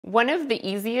One of the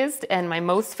easiest and my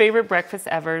most favorite breakfast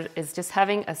ever is just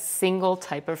having a single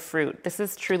type of fruit. This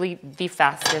is truly the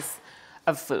fastest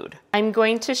of food. I'm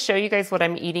going to show you guys what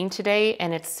I'm eating today,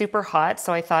 and it's super hot,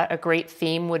 so I thought a great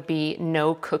theme would be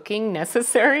no cooking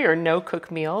necessary or no cook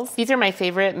meals. These are my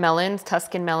favorite melons,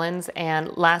 Tuscan melons,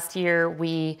 and last year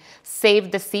we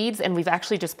saved the seeds and we've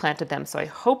actually just planted them, so I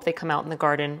hope they come out in the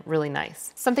garden really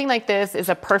nice. Something like this is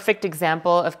a perfect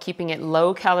example of keeping it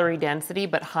low calorie density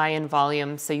but high in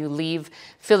volume, so you leave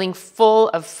feeling full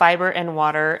of fiber and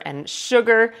water and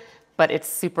sugar, but it's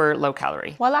super low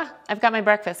calorie. Voila, I've got my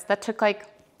breakfast. That took like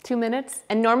 2 minutes.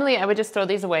 And normally I would just throw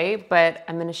these away, but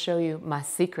I'm gonna show you my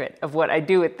secret of what I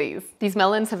do with these. These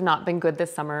melons have not been good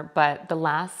this summer, but the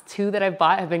last 2 that I've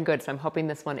bought have been good, so I'm hoping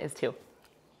this one is too.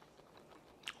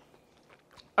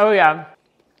 Oh yeah.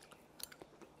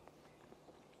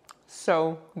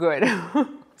 So good.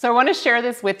 So I want to share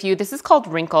this with you. This is called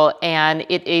Wrinkle, and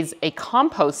it is a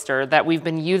composter that we've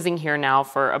been using here now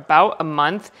for about a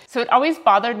month. So it always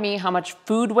bothered me how much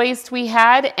food waste we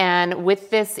had, and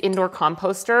with this indoor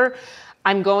composter,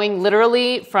 I'm going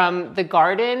literally from the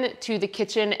garden to the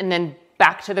kitchen and then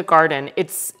back to the garden.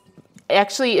 It's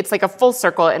like a full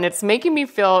circle, and it's making me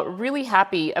feel really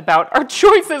happy about our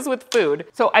choices with food.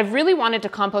 So I've really wanted to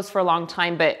compost for a long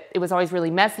time, but it was always really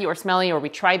messy or smelly, or we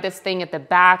tried this thing at the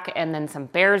back and then some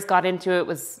bears got into it. It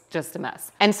was just a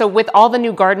mess. And so with all the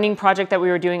new gardening project that we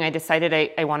were doing, I decided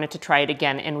I wanted to try it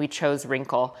again, and we chose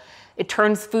Wrinkle. It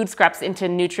turns food scraps into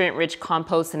nutrient-rich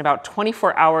compost in about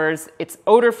 24 hours. It's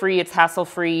odor-free, it's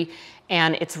hassle-free,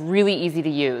 and it's really easy to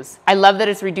use. I love that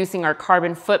it's reducing our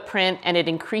carbon footprint, and it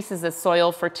increases the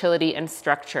soil fertility and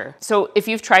structure. So if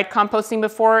you've tried composting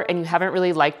before and you haven't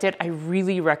really liked it, I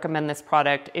really recommend this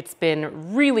product. It's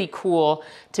been really cool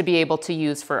to be able to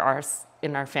use for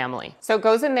in our family. So it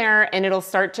goes in there and it'll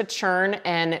start to churn,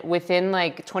 and within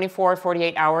like 24,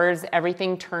 48 hours,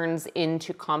 everything turns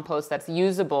into compost that's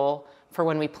usable for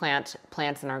when we plant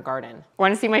plants in our garden.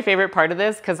 Want to see my favorite part of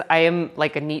this? Because I am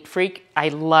like a neat freak. I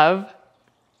love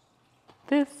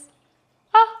this.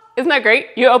 Isn't that great?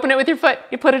 You open it with your foot,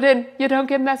 you put it in, you don't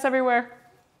get mess everywhere.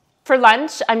 For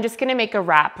lunch, I'm just gonna make a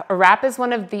wrap. A wrap is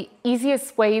one of the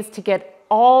easiest ways to get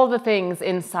all the things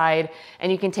inside,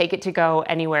 and you can take it to go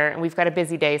anywhere. And we've got a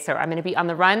busy day, so I'm gonna be on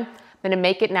the run. I'm gonna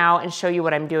make it now and show you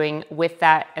what I'm doing with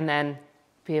that, and then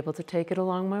be able to take it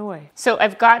along my way. So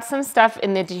I've got some stuff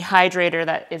in the dehydrator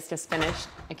that is just finished.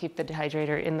 I keep the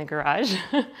dehydrator in the garage.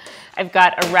 I've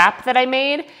got a wrap that I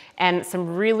made and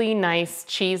some really nice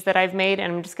cheese that I've made,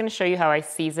 and I'm just gonna show you how I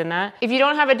season that. If you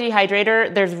don't have a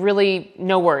dehydrator, there's really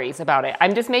no worries about it.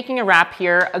 I'm just making a wrap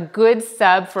here. A good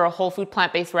sub for a whole food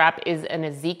plant-based wrap is an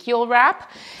Ezekiel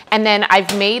wrap. And then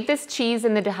I've made this cheese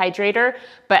in the dehydrator,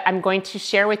 but I'm going to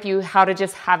share with you how to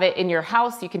just have it in your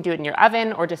house. You can do it in your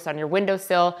oven or just on your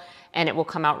windowsill, and it will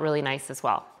come out really nice as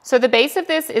well. So the base of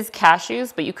this is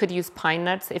cashews, but you could use pine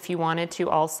nuts if you wanted to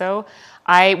also.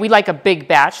 We like a big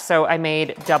batch, so I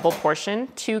made double portion,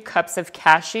 2 cups of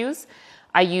cashews.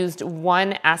 I used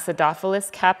 1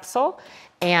 acidophilus capsule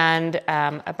and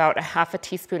about a half a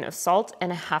teaspoon of salt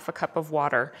and a half a cup of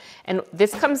water. And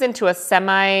this comes into a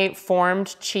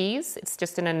semi-formed cheese. It's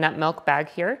just in a nut milk bag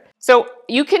here. So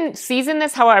you can season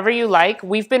this however you like.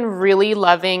 We've been really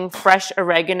loving fresh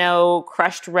oregano,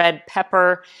 crushed red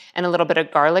pepper, and a little bit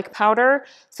of garlic powder.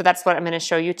 So that's what I'm gonna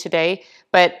show you today.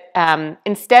 But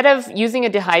instead of using a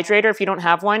dehydrator, if you don't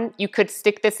have one, you could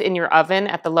stick this in your oven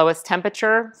at the lowest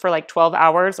temperature for like 12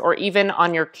 hours, or even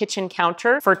on your kitchen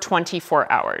counter for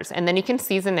 24 hours. And then you can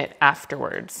season it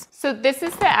afterwards. So this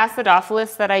is the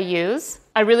acidophilus that I use.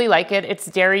 I really like it. It's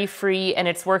dairy-free, and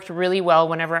it's worked really well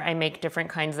whenever I make different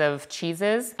kinds of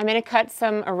cheeses. I'm gonna cut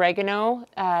some oregano.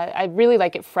 I really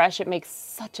like it fresh. It makes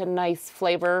such a nice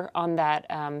flavor on that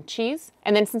cheese.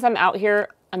 And then since I'm out here,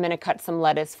 I'm gonna cut some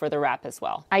lettuce for the wrap as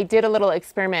well. I did a little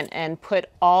experiment and put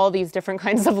all these different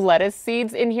kinds of lettuce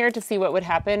seeds in here to see what would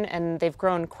happen, and they've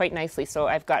grown quite nicely. So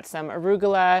I've got some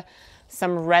arugula,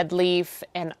 some red leaf,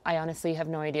 and I honestly have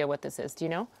no idea what this is. Do you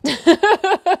know?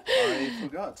 I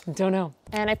forgot. Don't know.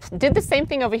 And I did the same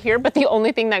thing over here, but the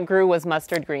only thing that grew was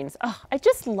mustard greens. Oh, I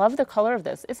just love the color of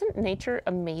this. Isn't nature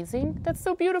amazing? That's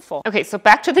so beautiful. Okay, so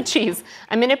back to the cheese.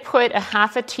 I'm gonna put a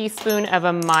half a teaspoon of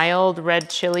a mild red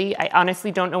chili. I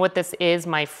honestly don't know what this is.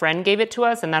 My friend gave it to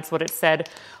us, and that's what it said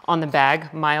on the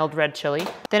bag, mild red chili.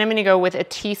 Then I'm gonna go with a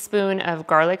teaspoon of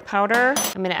garlic powder.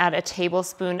 I'm gonna add a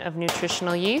tablespoon of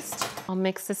nutritional yeast. I'll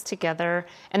mix this together,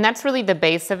 and that's really the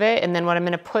base of it. And then what I'm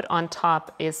gonna put on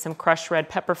top is some crushed red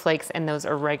pepper flakes and those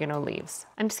oregano leaves.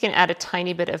 I'm just gonna add a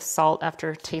tiny bit of salt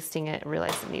after tasting it. I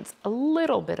realize it needs a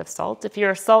little bit of salt. If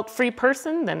you're a salt-free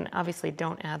person, then obviously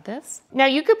don't add this. Now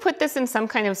you could put this in some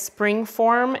kind of spring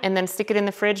form and then stick it in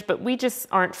the fridge, but we just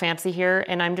aren't fancy here,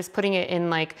 and I'm just putting it in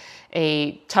like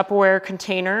a Tupperware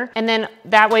container. And then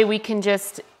that way we can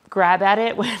just grab at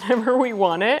it whenever we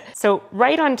want it. So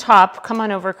right on top, come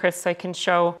on over, Kris, so I can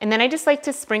show. And then I just like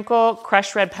to sprinkle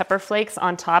crushed red pepper flakes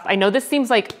on top. I know this seems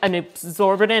like an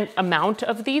exorbitant amount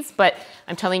of these, but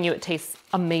I'm telling you, it tastes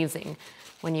amazing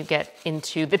when you get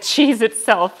into the cheese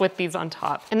itself with these on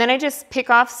top. And then I just pick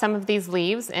off some of these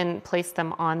leaves and place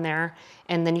them on there.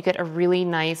 And then you get a really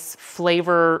nice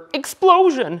flavor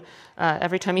explosion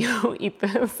every time you eat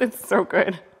this. It's so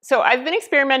good. So I've been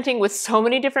experimenting with so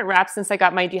many different wraps since I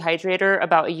got my dehydrator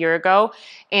about a year ago.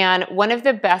 And one of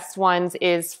the best ones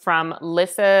is from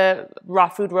Lissa Raw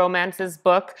Food Romance's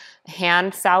book,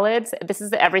 Hand Salads. This is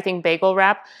the Everything Bagel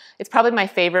wrap. It's probably my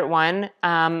favorite one.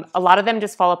 A lot of them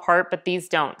just fall apart, but these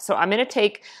don't. So I'm gonna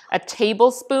take a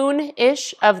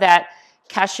tablespoon-ish of that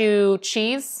cashew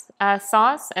cheese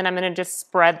sauce, and I'm gonna just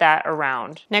spread that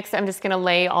around. Next, I'm just gonna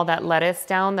lay all that lettuce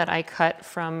down that I cut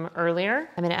from earlier.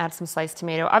 I'm gonna add some sliced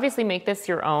tomato. Obviously make this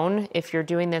your own if you're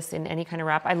doing this in any kind of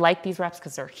wrap. I like these wraps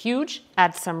because they're huge.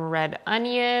 Add some red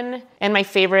onion, and my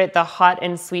favorite, the hot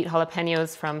and sweet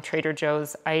jalapenos from Trader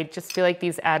Joe's. I just feel like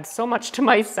these add so much to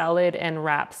my salad and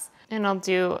wraps. And I'll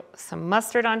do some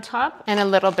mustard on top and a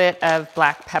little bit of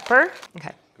black pepper.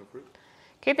 Okay. Go for it.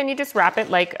 Okay, then you just wrap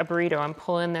it like a burrito. I'm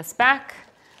pulling this back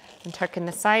and tucking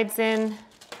the sides in,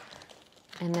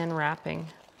 and then wrapping.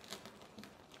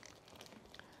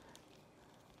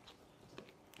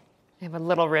 I have a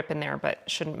little rip in there, but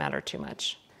shouldn't matter too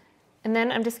much. And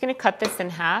then I'm just gonna cut this in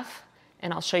half,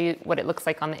 and I'll show you what it looks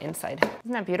like on the inside.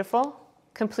 Isn't that beautiful?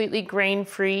 Completely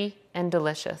grain-free and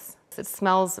delicious. It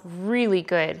smells really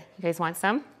good. You guys want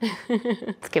some?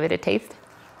 Let's give it a taste.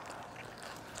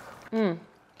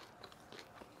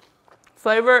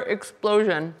 Flavor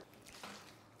explosion.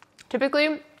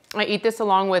 Typically, I eat this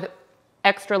along with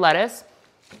extra lettuce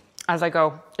as I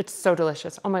go. It's so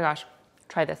delicious. Oh my gosh,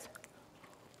 try this.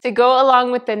 To go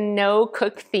along with the no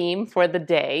cook theme for the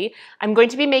day, I'm going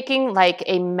to be making like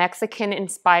a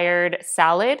Mexican-inspired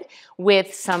salad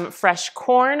with some fresh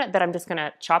corn that I'm just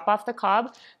gonna chop off the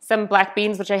cob, some black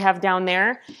beans, which I have down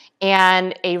there,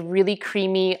 and a really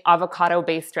creamy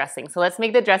avocado-based dressing. So let's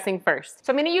make the dressing first.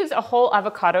 So I'm gonna use a whole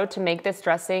avocado to make this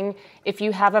dressing. If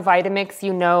you have a Vitamix,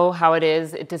 you know how it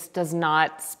is. It just does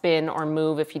not spin or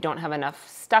move if you don't have enough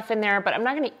stuff in there, but I'm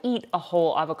not gonna eat a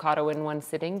whole avocado in one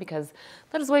sitting because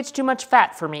that is way too much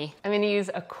fat for me. I'm gonna use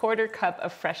a 1/4 cup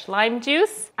of fresh lime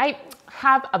juice. I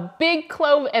have a big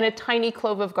clove and a tiny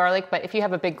clove of garlic, but if you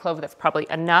have a big clove, that's probably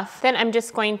enough. Then I'm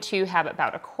just going to have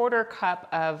about a 1/4 cup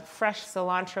of fresh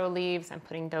cilantro leaves. I'm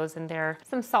putting those in there.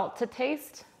 Some salt to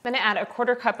taste. Then I add a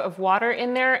 1/4 cup of water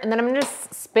in there, and then I'm gonna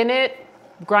just spin it,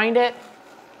 grind it,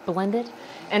 blend it,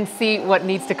 and see what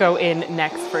needs to go in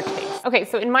next for taste. Okay,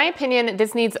 so in my opinion,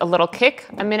 this needs a little kick.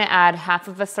 I'm gonna add half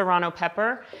of a serrano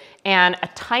pepper and a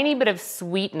tiny bit of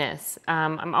sweetness.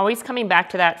 I'm always coming back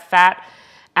to that fat,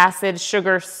 acid,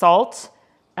 sugar, salt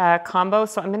combo,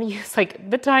 so I'm gonna use like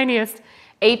the tiniest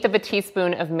 1/8 of a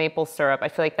teaspoon of maple syrup. I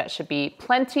feel like that should be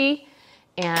plenty,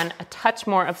 and a touch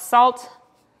more of salt,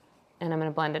 and I'm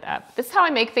gonna blend it up. This is how I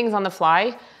make things on the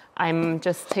fly. I'm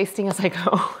just tasting as I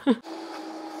go.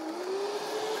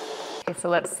 Okay, so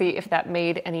let's see if that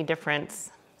made any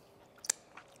difference.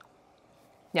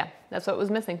 Yeah, that's what was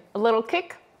missing. A little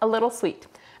kick, a little sweet.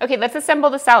 Okay, let's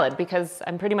assemble the salad because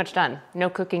I'm pretty much done. No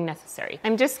cooking necessary.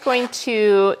 I'm just going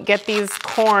to get these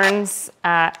corns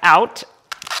out.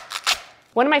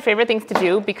 One of my favorite things to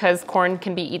do, because corn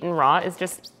can be eaten raw, is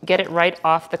just get it right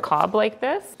off the cob like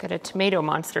this. Got a tomato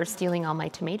monster stealing all my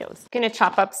tomatoes. Gonna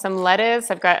chop up some lettuce.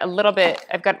 I've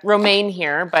got romaine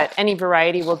here, but any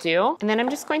variety will do. And then I'm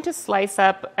just going to slice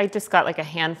up, I just got like a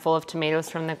handful of tomatoes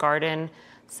from the garden,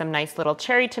 some nice little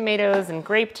cherry tomatoes and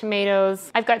grape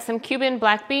tomatoes. I've got some Cuban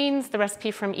black beans, the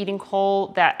recipe from Eating Whole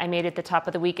that I made at the top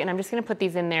of the week, and I'm just gonna put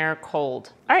these in there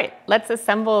cold. All right, let's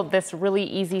assemble this really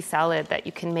easy salad that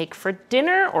you can make for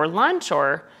dinner or lunch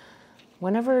or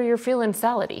whenever you're feeling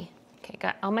salady. Okay,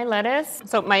 got all my lettuce.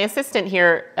 So my assistant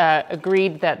here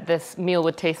agreed that this meal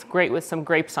would taste great with some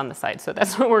grapes on the side, so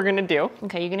that's what we're gonna do.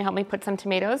 Okay, you gonna help me put some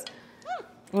tomatoes?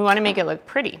 We wanna make it look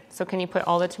pretty, so can you put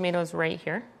all the tomatoes right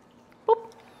here?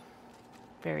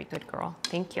 Very good, girl.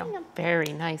 Thank you.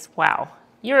 Very nice. Wow.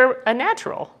 You're a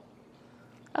natural.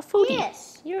 A foodie.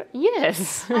 Yes.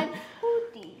 Yes. I'm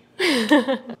foodie.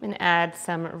 I'm gonna add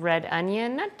some red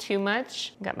onion, not too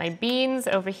much. Got my beans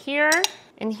over here.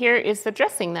 And here is the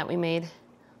dressing that we made.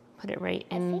 Put it right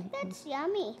in. I think that's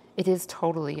yummy. It is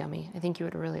totally yummy. I think you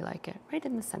would really like it. Right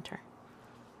in the center.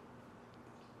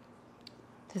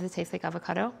 Does it taste like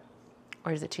avocado?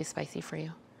 Or is it too spicy for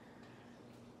you?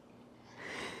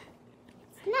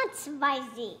 It's not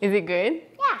spicy. Is it good?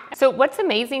 Yeah. So what's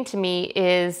amazing to me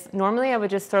is normally I would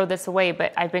just throw this away,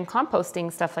 but I've been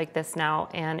composting stuff like this now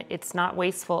and it's not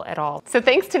wasteful at all. So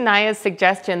thanks to Naya's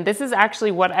suggestion, this is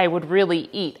actually what I would really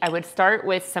eat. I would start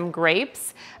with some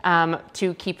grapes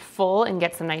to keep full and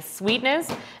get some nice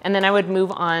sweetness. And then I would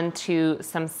move on to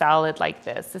some salad like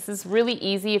this. This is really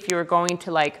easy if you were going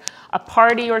to like a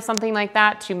party or something like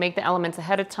that, to make the elements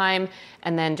ahead of time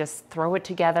and then just throw it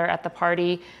together at the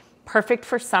party. Perfect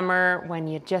for summer when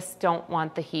you just don't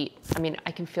want the heat. I mean,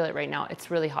 I can feel it right now. It's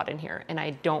really hot in here and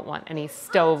I don't want any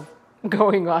stove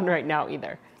going on right now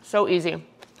either. So easy.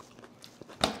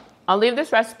 I'll leave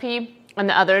this recipe and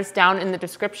the others down in the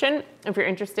description if you're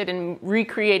interested in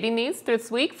recreating these this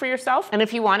week for yourself. And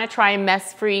if you want to try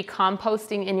mess-free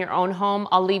composting in your own home,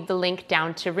 I'll leave the link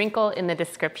down to Wrinkle in the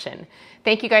description.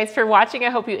 Thank you guys for watching. I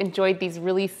hope you enjoyed these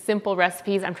really simple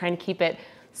recipes. I'm trying to keep it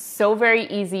so very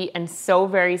easy and so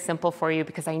very simple for you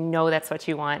because I know that's what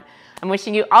you want. I'm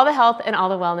wishing you all the health and all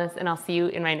the wellness, and I'll see you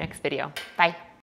in my next video. Bye.